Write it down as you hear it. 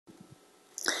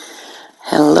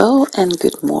Hello and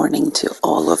good morning to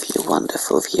all of you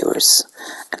wonderful viewers,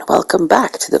 and welcome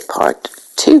back to the part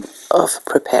 2 of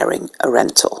preparing a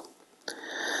rental.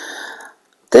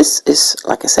 This is,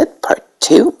 like I said, part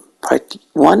 2. Part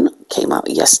 1 came out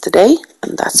yesterday,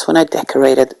 and that's when I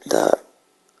decorated the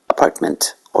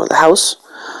apartment or the house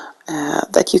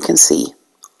that you can see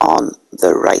on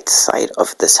the right side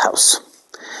of this house.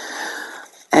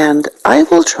 And I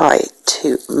will try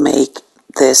to make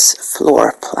this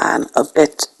floor plan a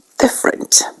bit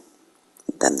different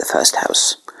than the first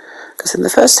house. Because in the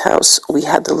first house we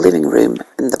had the living room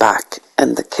in the back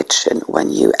and the kitchen when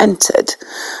you entered.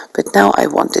 But now I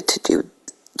wanted to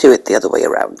do it the other way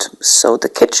around. So the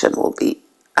kitchen will be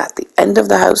at the end of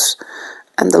the house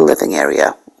and the living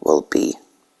area will be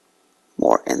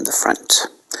more in the front.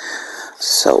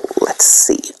 So let's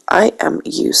see. I am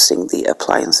using the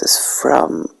appliances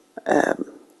from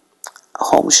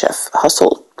Home Chef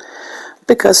Hustle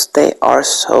because they are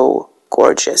so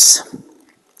gorgeous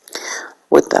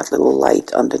with that little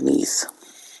light underneath.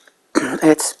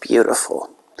 It's beautiful.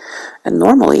 And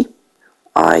normally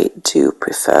I do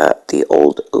prefer the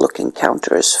old looking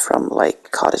counters from like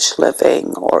Cottage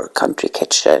Living or Country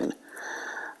Kitchen.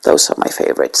 Those are my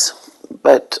favorites.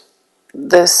 But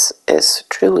this is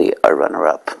truly a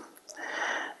runner-up.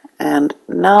 And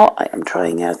now I am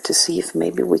trying out to see if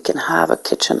maybe we can have a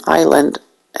kitchen island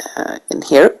in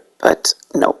here, but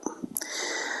no.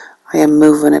 I am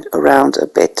moving it around a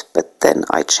bit, but then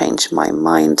I change my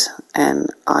mind and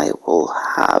I will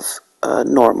have a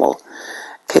normal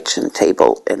kitchen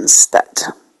table instead.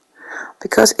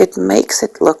 Because it makes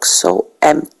it look so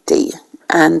empty,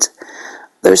 and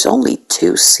there's only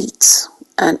 2 seats.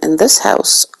 And in this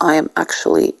house I am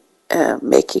actually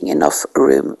making enough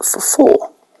room for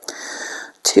 4.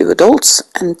 2 adults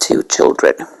and 2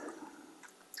 children.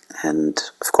 And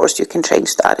of course you can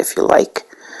change that if you like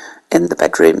in the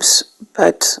bedrooms,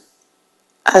 but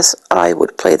as I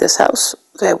would play this house,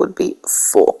 there would be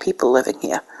 4 people living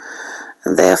here,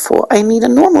 and therefore I need a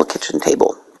normal kitchen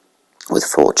table with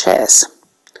 4 chairs.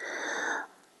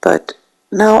 But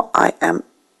now I am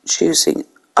choosing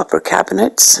upper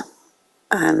cabinets,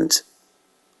 and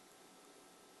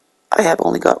I have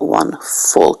only got 1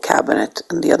 full cabinet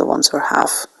and the other ones are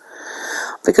half.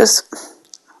 Because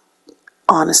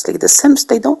honestly, the Sims,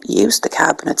 they don't use the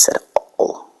cabinets at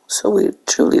all. So we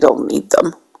truly don't need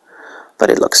them. But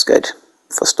it looks good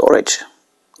for storage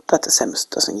that the Sims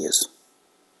doesn't use.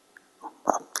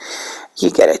 Well,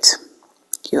 you get it.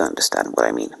 You understand what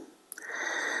I mean.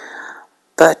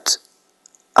 But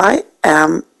I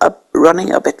am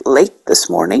running a bit late this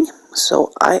morning,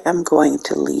 so I am going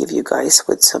to leave you guys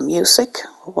with some music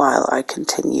while I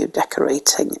continue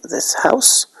decorating this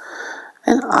house,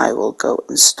 and I will go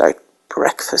and start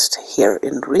breakfast here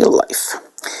in real life.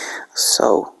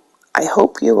 So I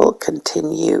hope you will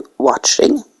continue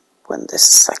watching when this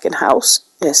second house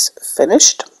is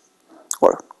finished,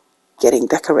 or getting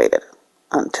decorated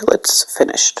until it's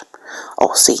finished.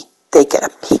 Oh, see, they get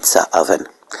a pizza oven.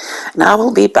 And I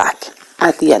will be back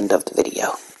at the end of the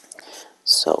video.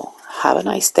 So have a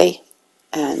nice day,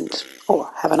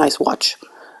 or have a nice watch,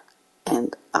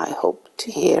 and I hope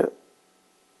to hear,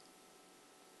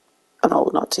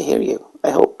 no, not to hear you.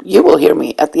 I hope you will hear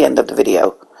me at the end of the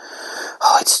video.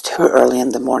 Oh, it's too early in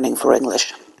the morning for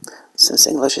English, since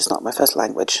English is not my first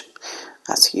language,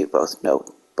 as you both know.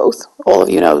 All of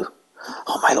you know.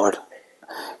 Oh my lord,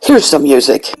 here's some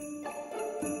music.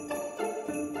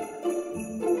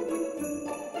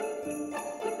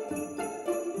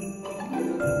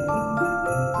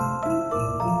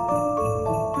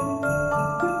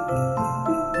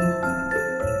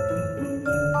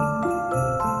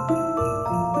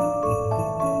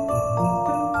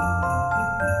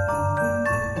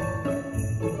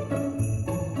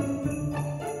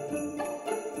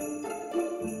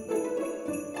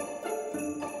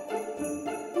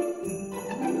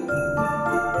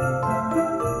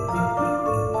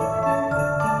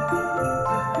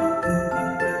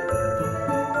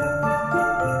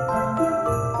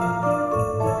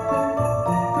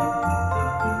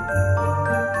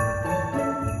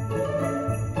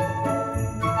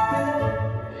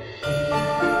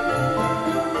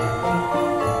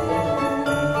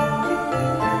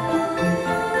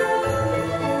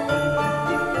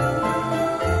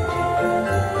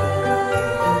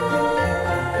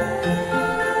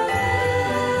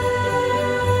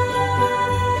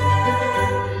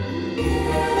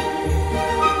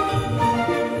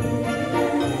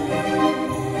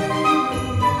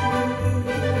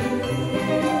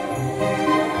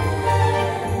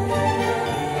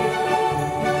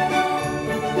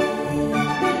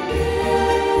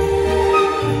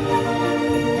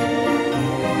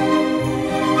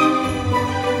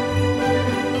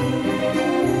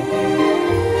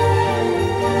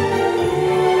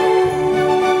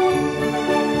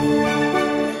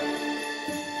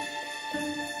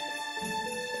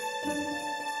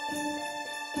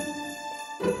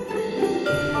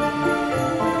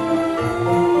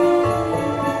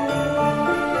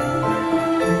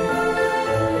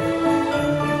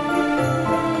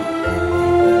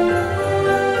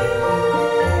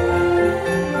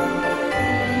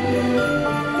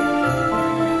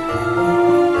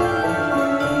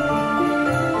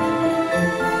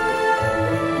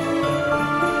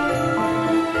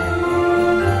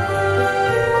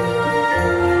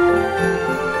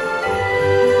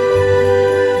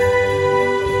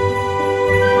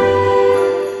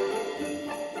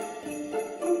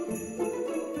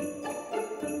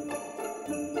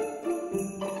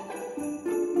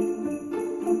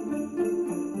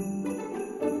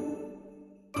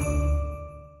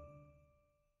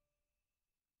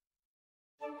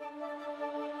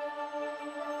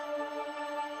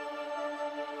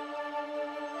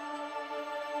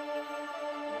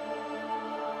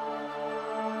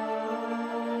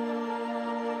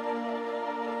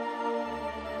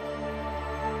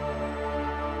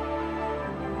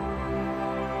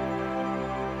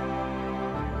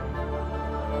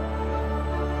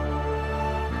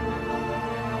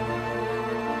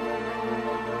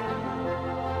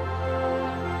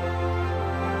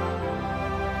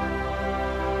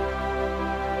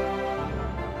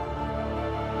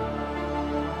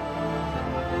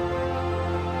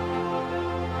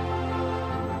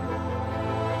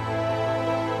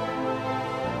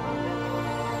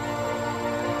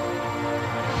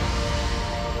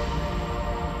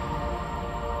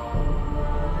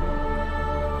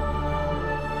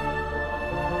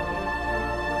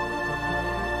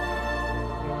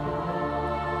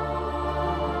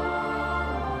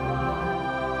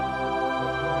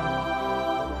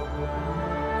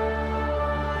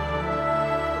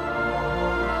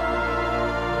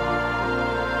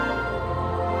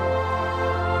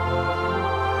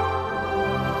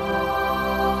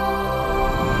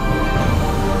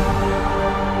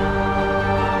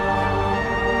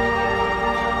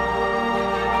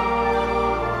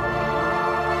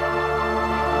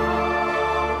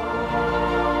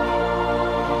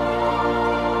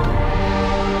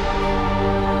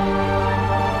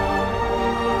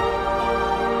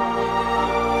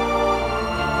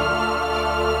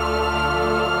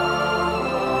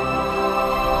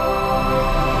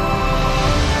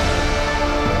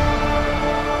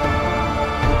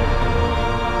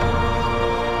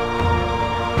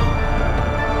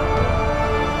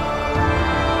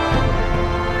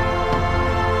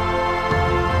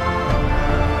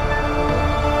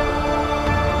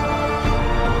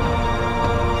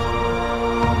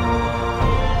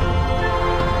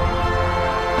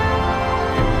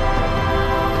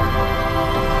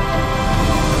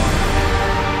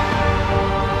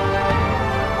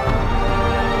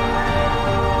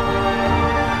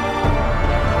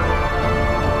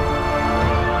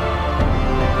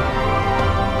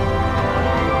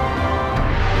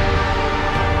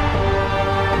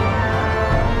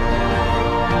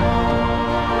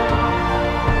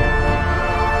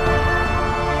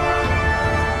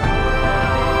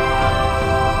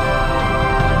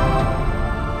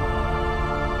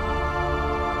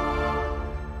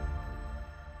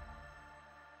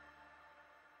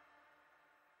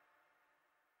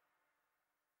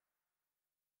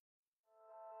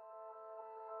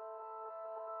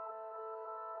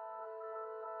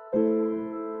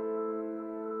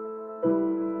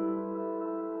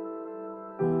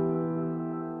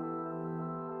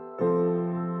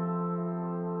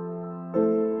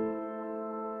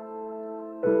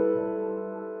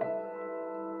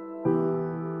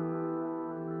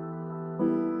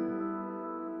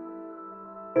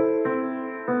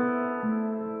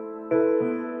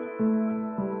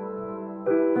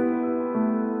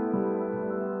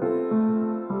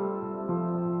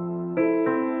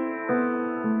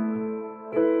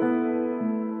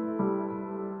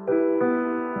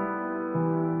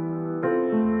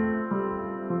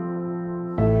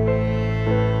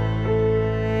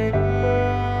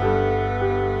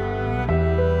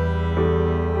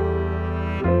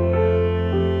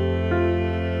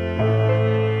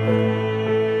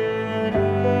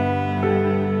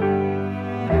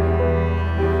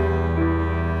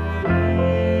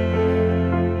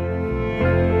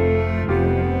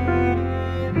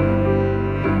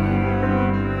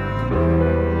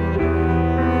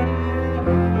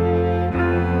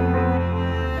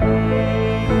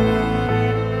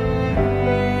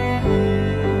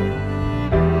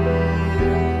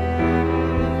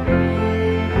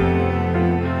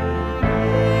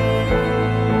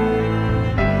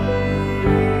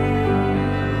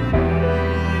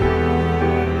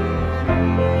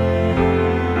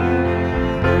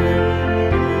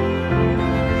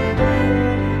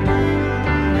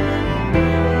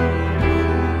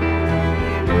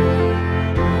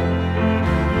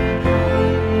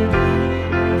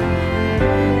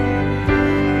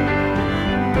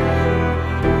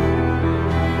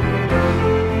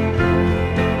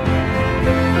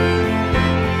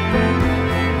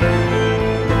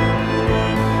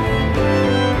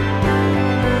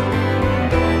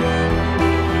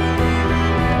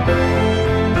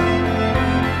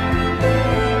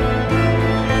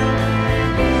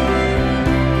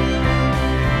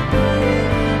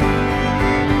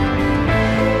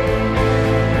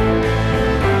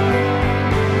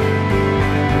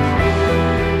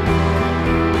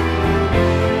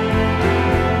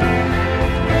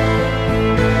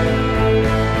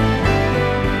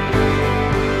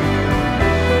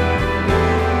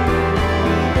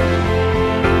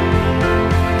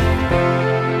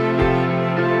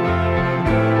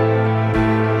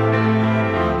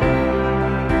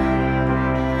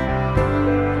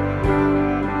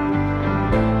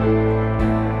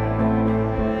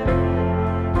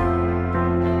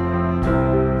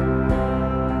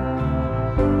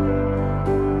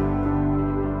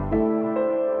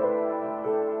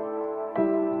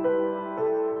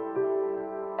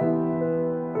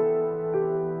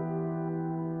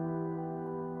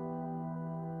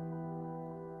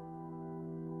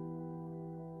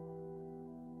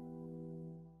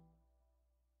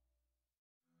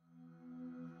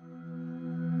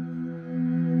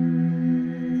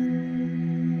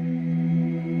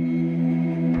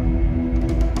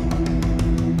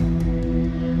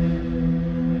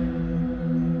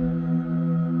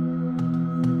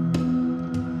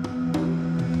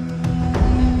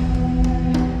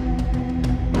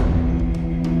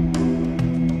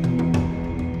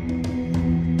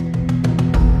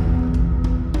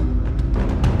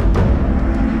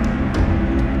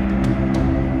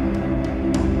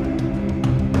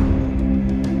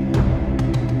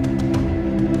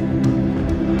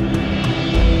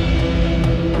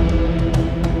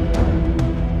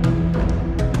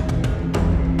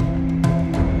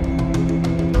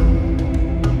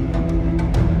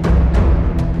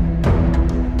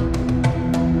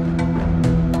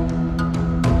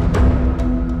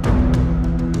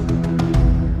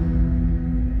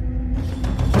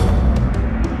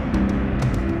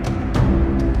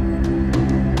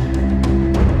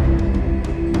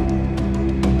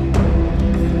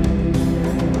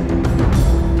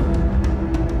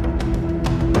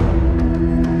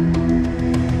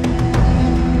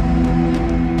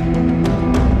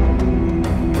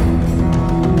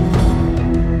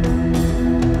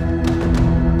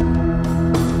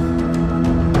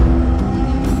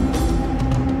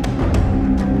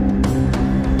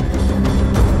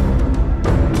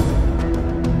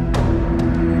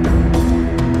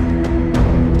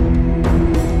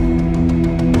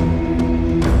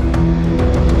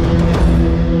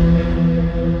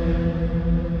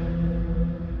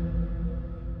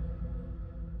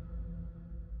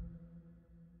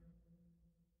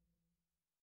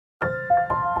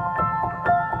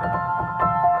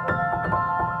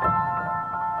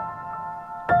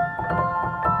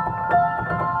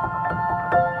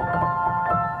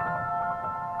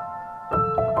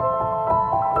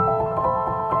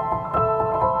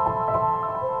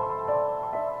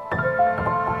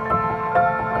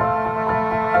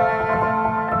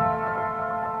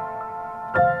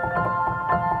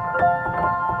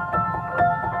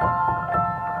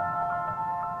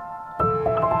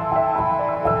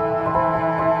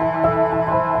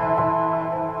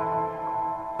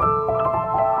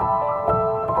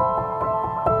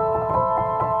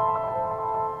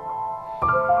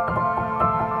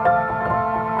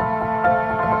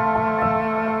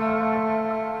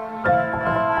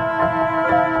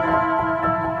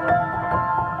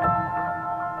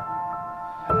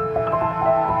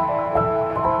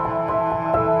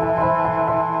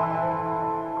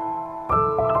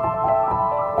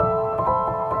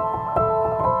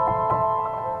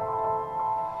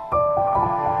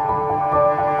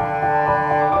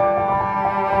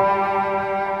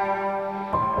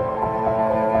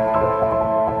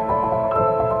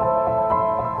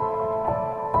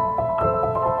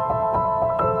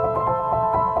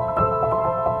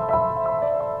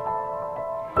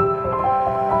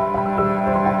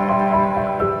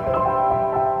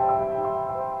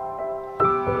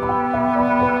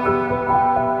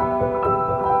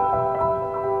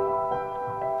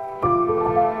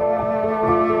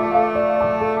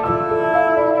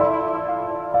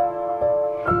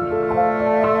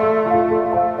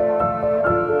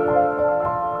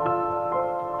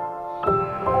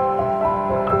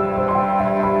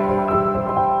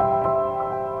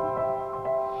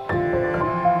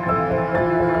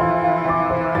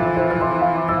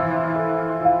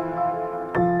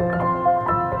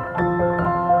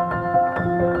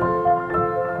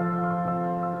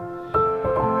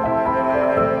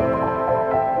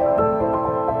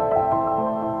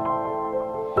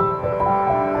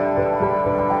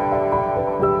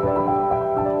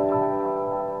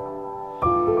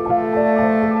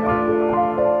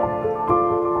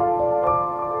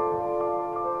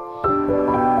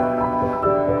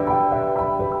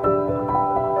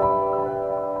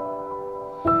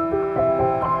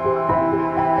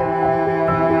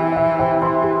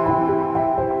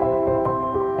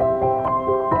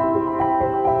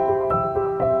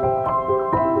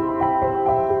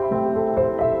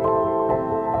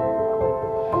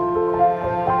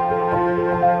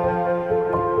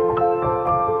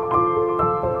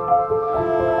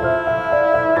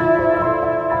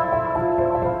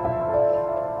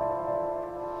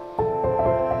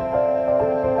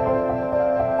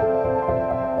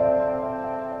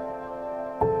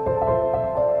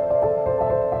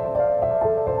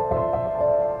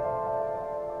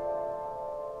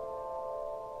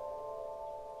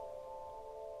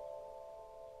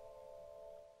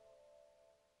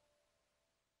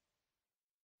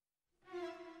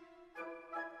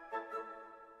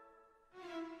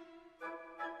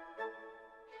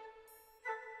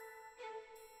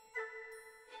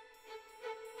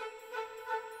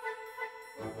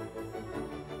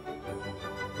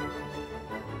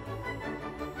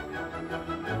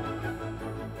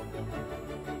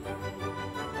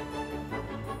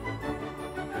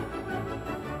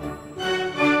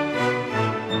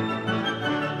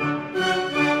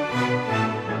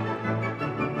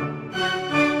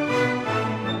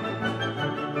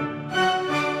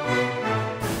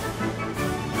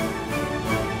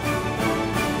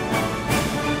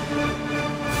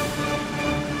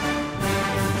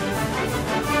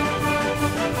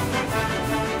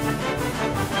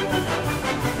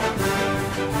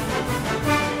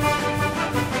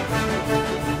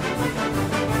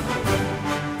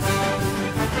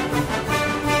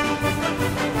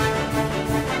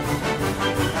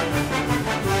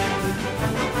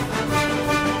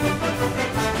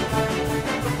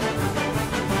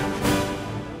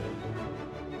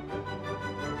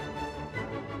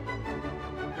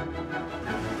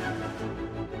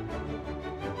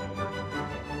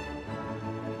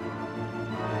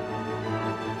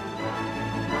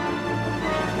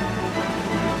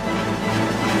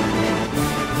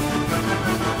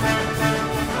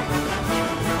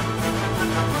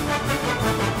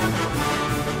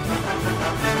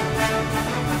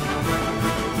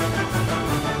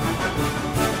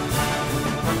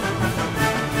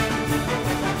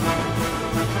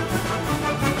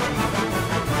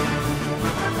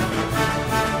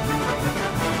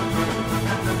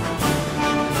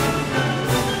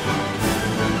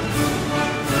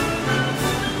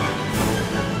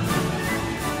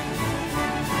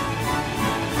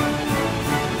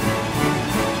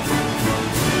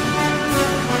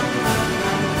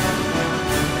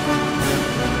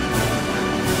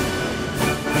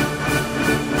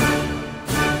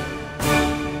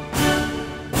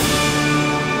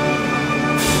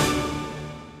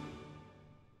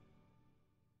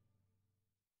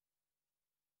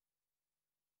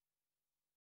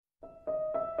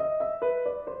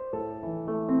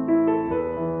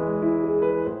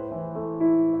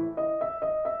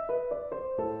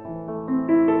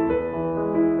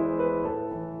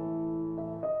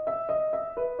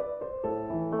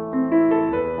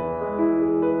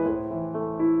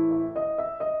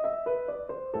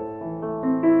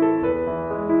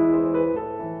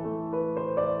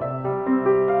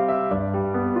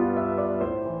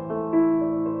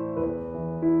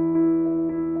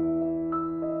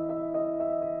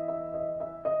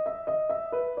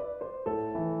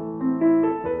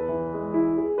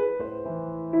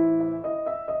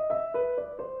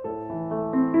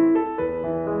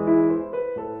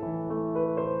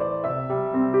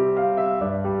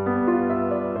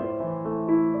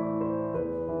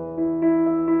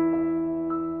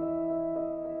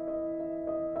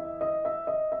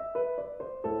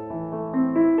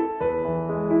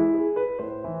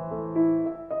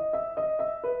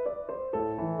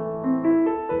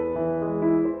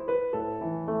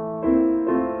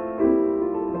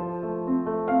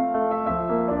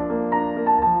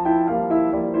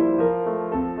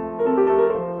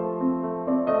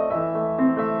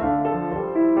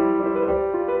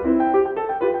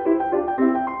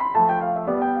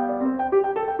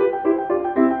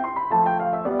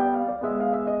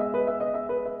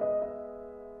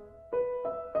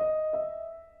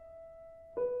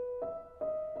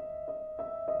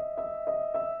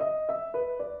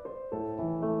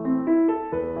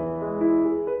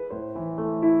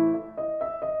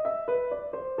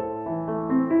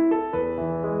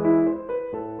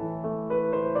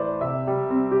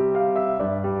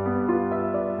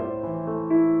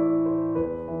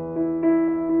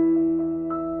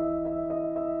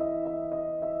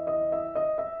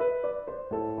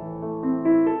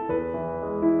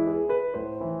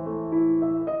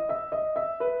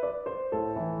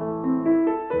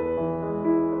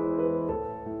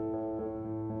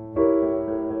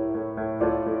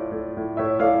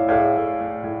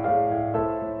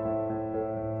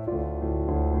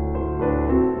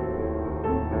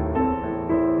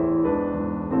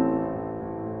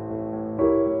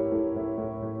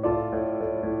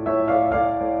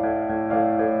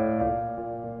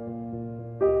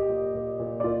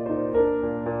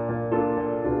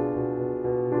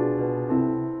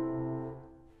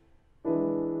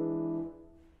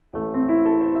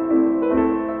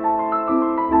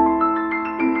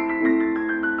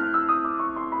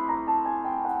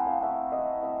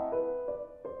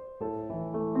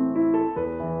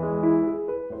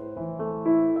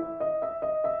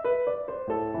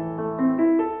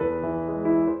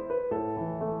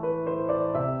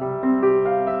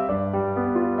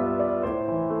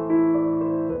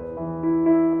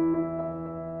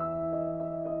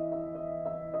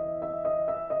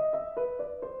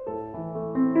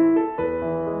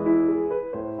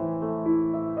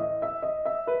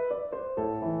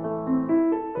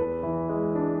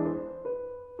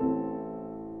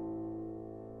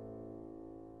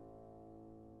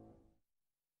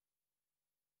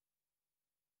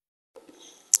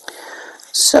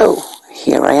 So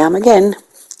here I am again,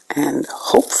 and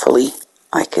hopefully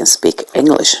I can speak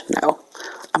English now.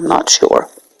 I'm not sure,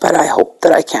 but I hope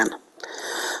that I can.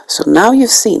 So now you've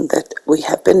seen that we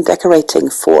have been decorating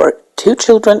for 2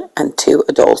 children and 2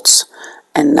 adults,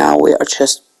 and now we are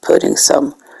just putting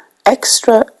some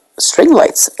extra string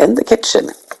lights in the kitchen.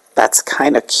 That's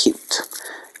kind of cute.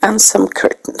 And some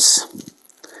curtains.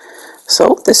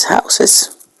 So this house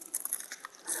is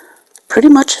pretty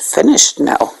much finished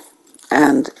now.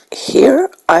 And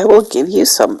here I will give you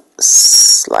some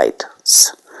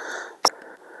slides.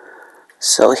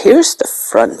 So here's the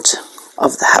front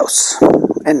of the house.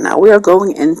 And now we are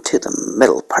going into the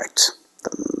middle part,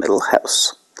 the middle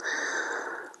house.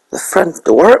 The front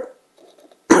door,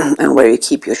 and where you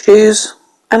keep your shoes,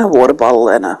 and a water bottle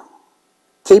and a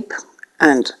cape.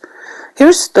 And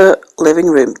here's the living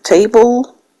room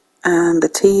table, and the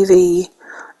TV,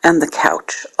 and the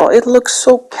couch. Oh, it looks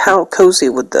so cozy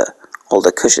with all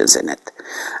the cushions in it.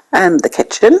 And the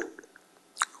kitchen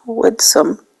with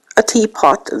a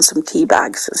teapot and some tea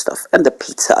bags and stuff, and the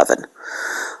pizza oven.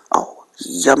 Oh,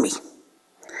 yummy.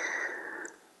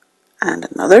 And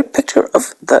another picture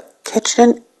of the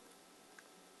kitchen.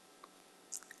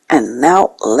 And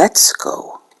now let's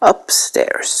go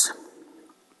upstairs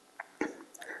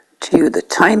to the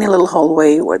tiny little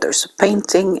hallway where there's a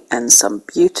painting and some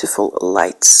beautiful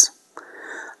lights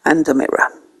and a mirror.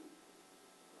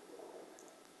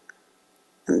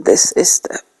 And this is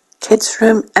the kids'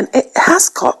 room, and it has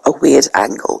got a weird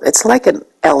angle. It's like an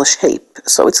L shape,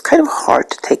 so it's kind of hard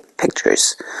to take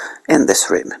pictures in this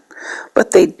room.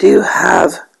 But they do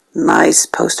have nice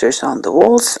posters on the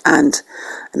walls and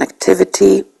an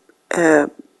activity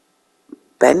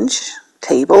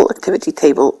activity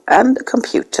table, and a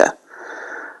computer,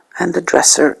 and a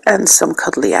dresser, and some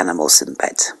cuddly animals in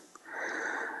bed.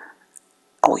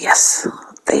 Oh yes,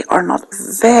 they are not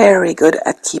very good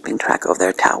at keeping track of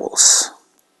their towels.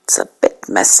 It's a bit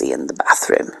messy in the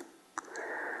bathroom.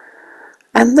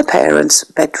 And the parents'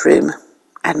 bedroom,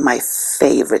 and my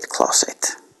favorite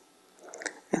closet.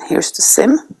 And here's the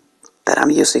sim that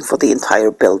I'm using for the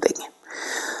entire building.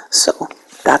 So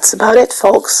that's about it,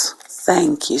 folks.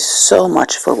 Thank you so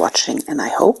much for watching, and I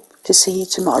hope to see you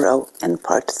tomorrow in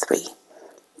part 3.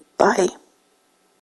 Bye.